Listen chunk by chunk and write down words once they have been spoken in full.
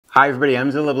Hi everybody, I'm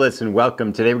Zilla Blitz and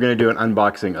welcome. Today we're going to do an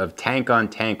unboxing of Tank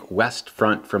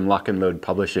Westfront from Lock and Load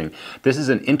Publishing. This is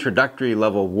an introductory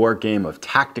level war game of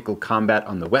tactical combat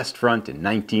on the West Front in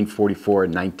 1944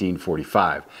 and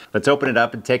 1945. Let's open it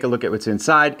up and take a look at what's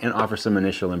inside and offer some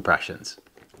initial impressions.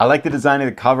 I like the design of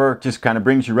the cover, just kind of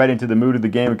brings you right into the mood of the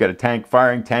game. We've got a tank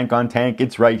firing, tank on tank,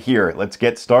 it's right here. Let's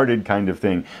get started kind of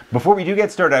thing. Before we do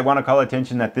get started, I want to call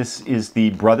attention that this is the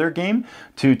brother game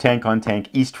to Tank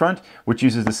East Front, which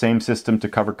uses the same system to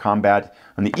cover combat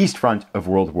on the East Front of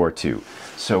World War II.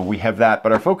 So we have that,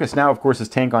 but our focus now, of course, is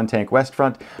Tank West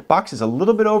Front. Box is a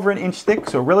little bit over an inch thick,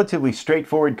 so relatively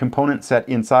straightforward component set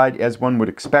inside, as one would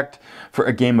expect for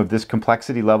a game of this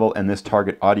complexity level and this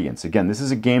target audience. Again, this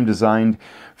is a game designed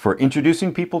for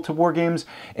introducing people to war games,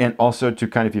 and also to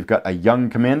kind of, you've got a young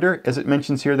commander, as it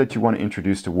mentions here, that you want to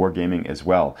introduce to wargaming as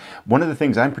well. One of the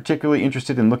things I'm particularly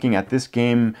interested in looking at this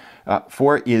game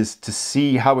for is to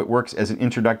see how it works as an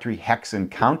introductory hex and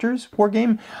counters war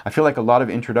game. I feel like a lot of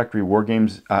introductory war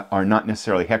games are not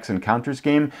necessarily hex and counters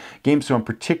games, so I'm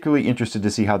particularly interested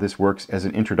to see how this works as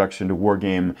an introduction to war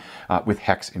game with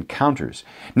hex and counters.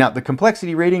 Now, the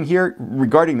complexity rating here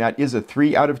regarding that is a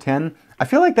 3 out of 10. I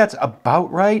feel like that's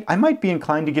about right. I might be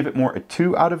inclined to give it more a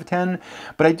 2 out of 10,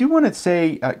 but I do want to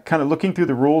say, kind of looking through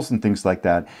the rules and things like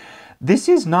that, this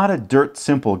is not a dirt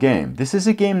simple game. This is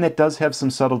a game that does have some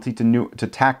subtlety to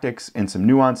tactics and some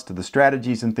nuance to the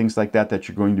strategies and things like that that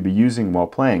you're going to be using while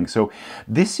playing. So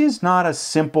this is not a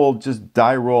simple just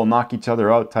die roll, knock each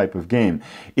other out type of game.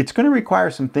 It's going to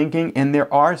require some thinking, and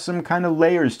there are some kind of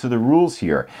layers to the rules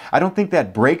here. I don't think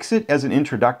that breaks it as an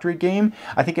introductory game.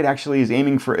 I think it actually is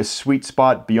aiming for a sweet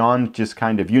spot beyond just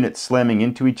kind of units slamming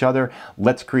into each other.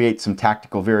 Let's create some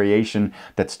tactical variation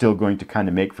that's still going to kind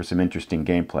of make for some interesting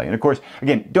gameplay. And of course,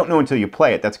 again, don't know until you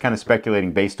play it. That's kind of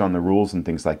speculating based on the rules and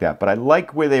things like that. But I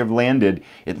like where they've landed,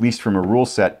 at least from a rule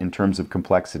set in terms of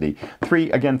complexity.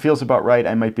 3, again, feels about right.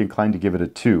 I might be inclined to give it a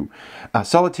 2.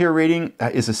 Solitaire rating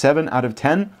is a 7 out of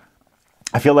 10.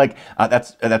 I feel like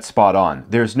that's spot on.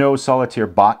 There's no solitaire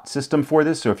bot system for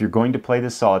this, so if you're going to play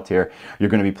this solitaire, you're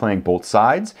going to be playing both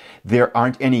sides. There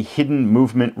aren't any hidden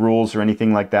movement rules or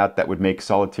anything like that that would make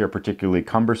solitaire particularly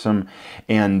cumbersome.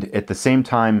 And at the same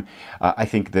time, I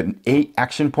think the 8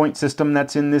 action point system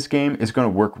that's in this game is going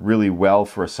to work really well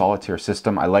for a solitaire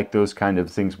system. I like those kind of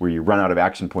things where you run out of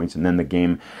action points and then the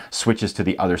game switches to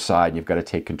the other side and you've got to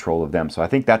take control of them. So I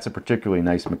think that's a particularly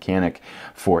nice mechanic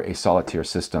for a solitaire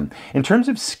system. In terms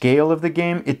of scale of the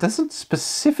game, it doesn't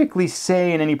specifically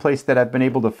say in any place that I've been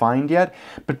able to find yet,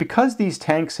 but because these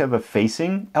tanks have a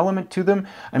facing element to them,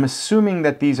 I'm assuming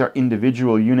that these are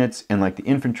individual units, and like the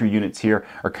infantry units here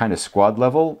are kind of squad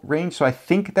level range, so I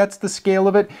think that's the scale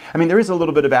of it. I mean, there is a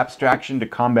little bit of abstraction to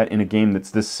combat in a game that's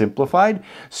this simplified,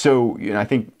 so I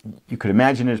think you could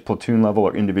imagine it as platoon level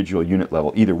or individual unit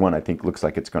level. Either one I think looks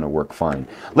like it's going to work fine.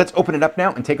 Let's open it up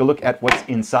now and take a look at what's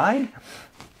inside.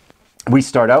 We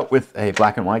start out with a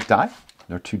black and white die.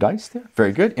 There are 2 dice there.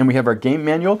 Very good. And we have our game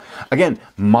manual. Again,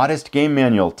 modest game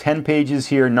manual. 10 pages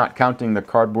here, not counting the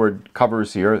cardboard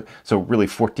covers here. So really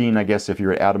 14, I guess, if you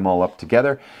were to add them all up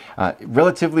together.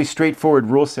 Relatively straightforward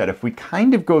rule set. If we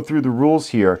kind of go through the rules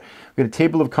here, we've got a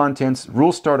table of contents.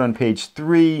 Rules start on page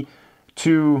 3,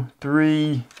 2,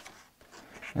 3.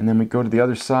 And then we go to the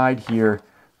other side here.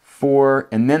 4,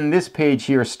 and then this page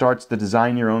here starts the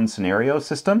design your own scenario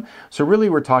system. So really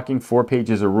we're talking 4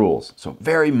 pages of rules. So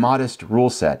very modest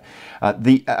rule set.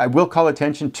 I will call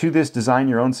attention to this design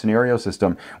your own scenario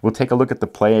system. We'll take a look at the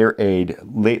player aid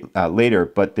later,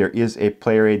 but there is a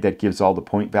player aid that gives all the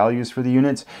point values for the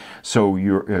units. So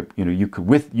you could,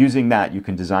 with using that, you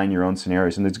can design your own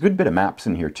scenarios, and there's a good bit of maps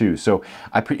in here too. So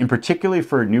in particularly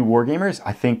for new wargamers,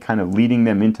 I think kind of leading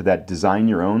them into that design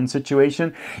your own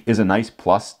situation is a nice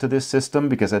plus to this system,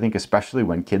 because I think especially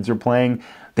when kids are playing,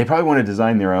 they probably want to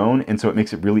design their own, and so it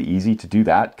makes it really easy to do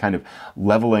that, kind of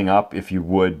leveling up, if you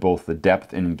would, both the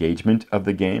depth and engagement of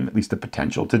the game, at least the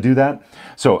potential to do that.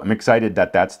 So I'm excited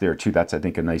that that's there too. That's, I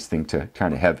think, a nice thing to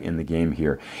kind of have in the game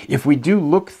here. If we do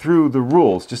look through the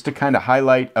rules, just to kind of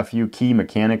highlight a few key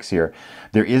mechanics here,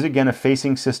 there is again a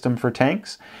facing system for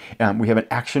tanks. We have an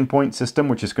action point system,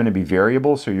 which is going to be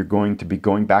variable, so you're going to be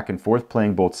going back and forth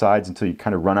playing both sides until you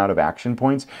kind of run out of action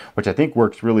points, which I think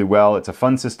works really well. It's a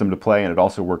fun system to play, and it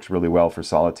also works really well for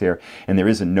solitaire, and there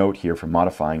is a note here for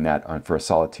modifying that for a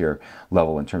solitaire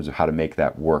level in terms of how to make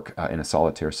that work in a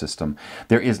solitaire system.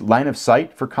 There is line of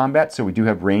sight for combat, so we do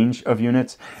have range of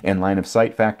units and line of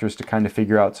sight factors to kind of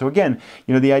figure out. So again,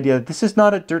 the idea that this is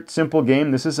not a dirt simple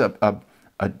game. This is a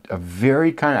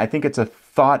very kind of, I think it's a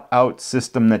thought out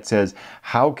system that says,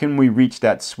 how can we reach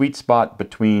that sweet spot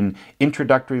between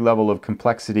introductory level of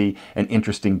complexity and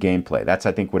interesting gameplay? That's,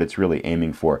 I think, what it's really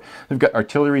aiming for. We've got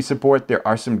artillery support. There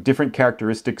are some different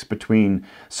characteristics between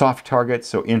soft targets,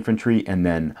 so infantry, and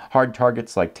then hard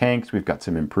targets like tanks. We've got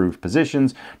some improved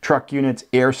positions, truck units,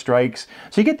 airstrikes.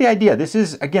 So you get the idea. This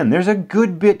is, again, there's a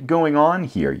good bit going on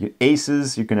here.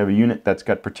 Aces, you can have a unit that's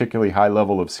got particularly high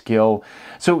level of skill.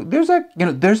 So there's a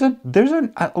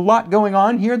lot going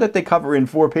on here that they cover in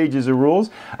 4 pages of rules.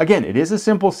 Again, it is a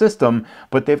simple system,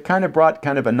 but they've kind of brought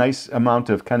kind of a nice amount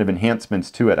of kind of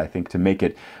enhancements to it, I think, to make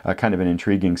it kind of an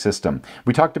intriguing system.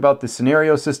 We talked about the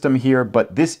scenario system here,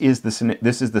 but this is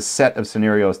the set of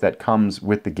scenarios that comes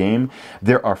with the game.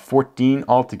 There are 14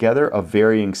 altogether of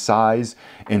varying size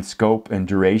and scope and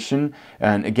duration.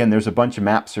 And again, there's a bunch of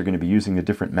maps. They're going to be using the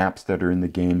different maps that are in the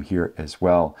game here as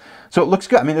well. So it looks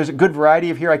good. I mean, there's a good variety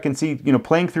of here. I can see,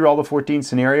 playing through all the 14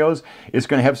 scenarios is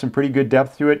going to have some pretty good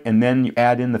depth to it. And then you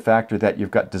add in the factor that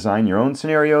you've got design your own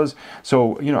scenarios.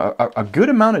 So, a good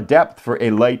amount of depth for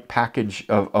a light package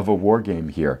of a war game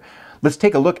here. Let's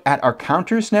take a look at our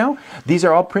counters now. These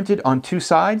are all printed on 2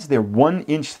 sides. They're 1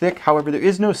 inch thick. However, there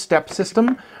is no step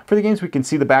system for the games. We can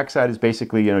see the backside is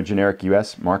basically, generic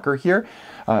US marker here.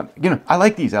 I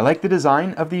like these. I like the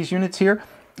design of these units here.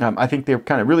 I think they're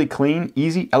kind of really clean,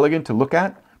 easy, elegant to look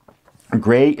at.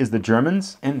 Gray is the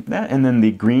Germans, and then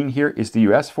the green here is the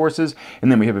US forces, and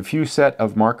then we have a few set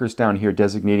of markers down here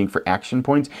designating for action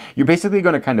points. You're basically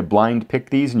going to kind of blind pick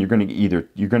these, and you're going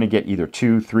to get either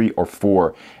 2, 3, or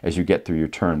 4 as you get through your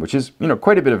turn, which is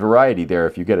quite a bit of variety there.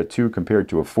 If you get a 2 compared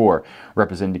to a 4,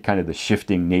 representing kind of the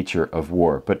shifting nature of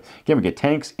war. But again, we get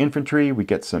tanks, infantry, we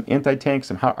get some anti-tanks,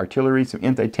 some artillery, some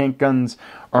anti-tank guns,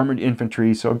 armored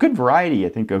infantry. So a good variety, I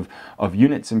think, of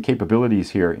units and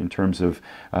capabilities here in terms of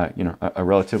a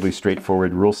relatively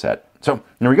straightforward rule set. So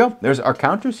there we go. There's our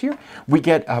counters here. We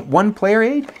get 1 player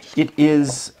aid. It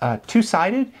is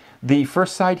 2-sided. The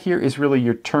first side here is really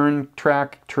your turn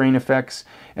track, terrain effects,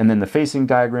 and then the facing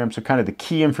diagram, so kind of the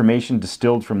key information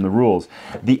distilled from the rules.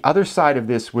 The other side of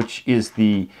this, which is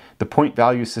the point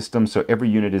value system, so every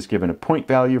unit is given a point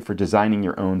value for designing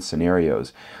your own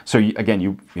scenarios. So again,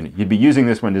 you'd be using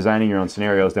this when designing your own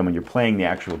scenarios. Then when you're playing the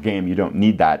actual game, you don't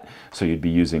need that, so you'd be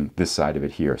using this side of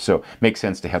it here. So it makes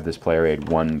sense to have this player aid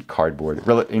 1 cardboard.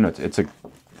 It's a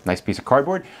nice piece of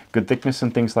cardboard, good thickness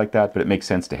and things like that, but it makes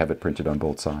sense to have it printed on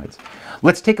both sides.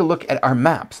 Let's take a look at our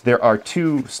maps. There are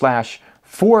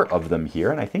 2/4 of them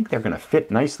here, and I think they're going to fit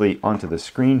nicely onto the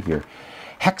screen here.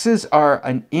 Hexes are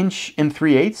 1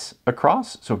 3/8 inches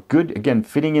across, so good, again,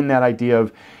 fitting in that idea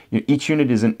of each unit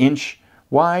is 1 inch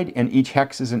wide and each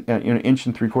hex is 1 inch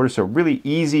 3/4, so really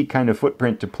easy kind of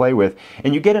footprint to play with.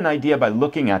 And you get an idea by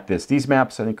looking at this. These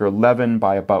maps, I think, are 11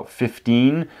 by about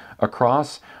 15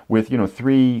 across, with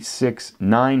 3, 6,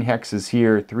 9 hexes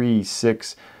here, 3,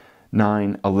 6,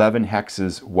 9, 11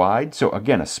 hexes wide. So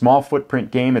again, a small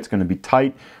footprint game. It's going to be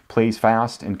tight, plays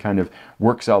fast, and kind of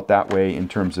works out that way in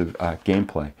terms of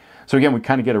gameplay. So again, we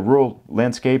kind of get a rural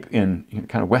landscape in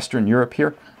kind of Western Europe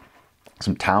here.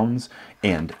 Some towns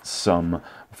and some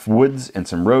woods and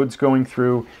some roads going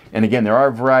through. And again, there are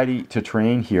a variety to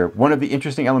terrain here. One of the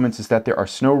interesting elements is that there are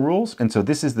snow rules. And so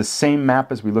this is the same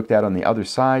map as we looked at on the other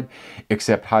side,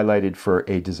 except highlighted for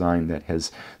a design that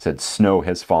has said snow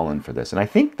has fallen for this. And I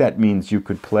think that means you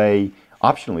could play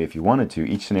optionally, if you wanted to,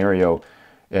 each scenario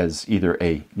as either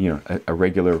a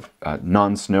regular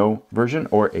non-snow version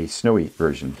or a snowy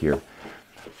version here.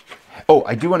 Oh,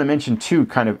 I do want to mention too,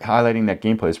 kind of highlighting that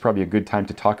gameplay, is probably a good time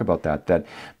to talk about that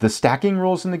the stacking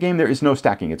rules in the game, there is no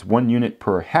stacking. It's 1 unit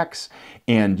per hex,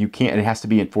 and it has to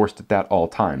be enforced at that all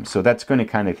times. So that's going to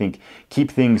kind of,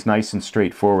 keep things nice and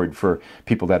straightforward for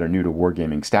people that are new to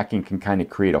wargaming. Stacking can kind of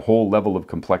create a whole level of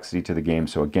complexity to the game.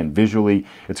 So again, visually,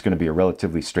 it's going to be a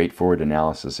relatively straightforward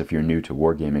analysis if you're new to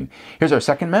wargaming. Here's our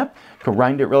second map.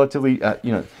 Combined it relatively,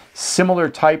 similar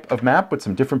type of map with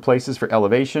some different places for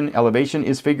elevation. Elevation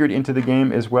is figured into the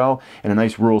game as well, and a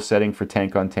nice rule setting for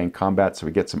tank-on-tank combat, so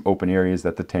we get some open areas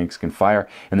that the tanks can fire.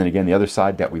 And then again, the other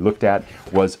side that we looked at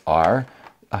was our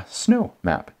snow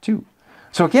map too.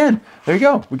 So again, there you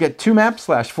go. We get 2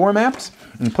 maps/4 maps,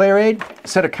 and player aid,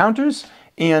 set of counters,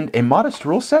 and a modest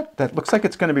rule set that looks like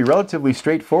it's going to be relatively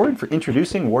straightforward for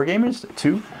introducing wargamers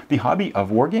to the hobby of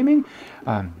wargaming.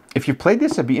 if you've played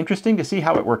this, it'd be interesting to see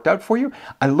how it worked out for you.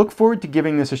 I look forward to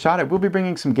giving this a shot. I will be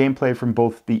bringing some gameplay from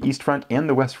both the East Front and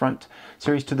the West Front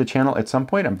series to the channel at some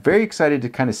point. I'm very excited to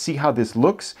kind of see how this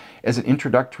looks as an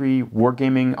introductory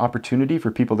wargaming opportunity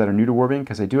for people that are new to wargaming,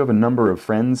 because I do have a number of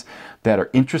friends that are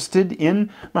interested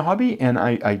in my hobby, and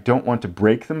I don't want to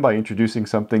break them by introducing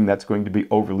something that's going to be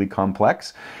overly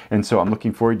complex. And so I'm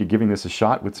looking forward to giving this a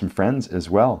shot with some friends as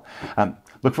well.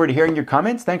 Look forward to hearing your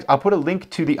comments. Thanks. I'll put a link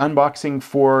to the unboxing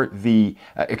for the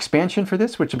expansion for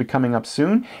this, which will be coming up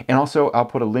soon. And also I'll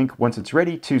put a link once it's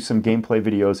ready to some gameplay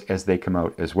videos as they come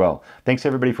out as well. Thanks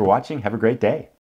everybody for watching. Have a great day.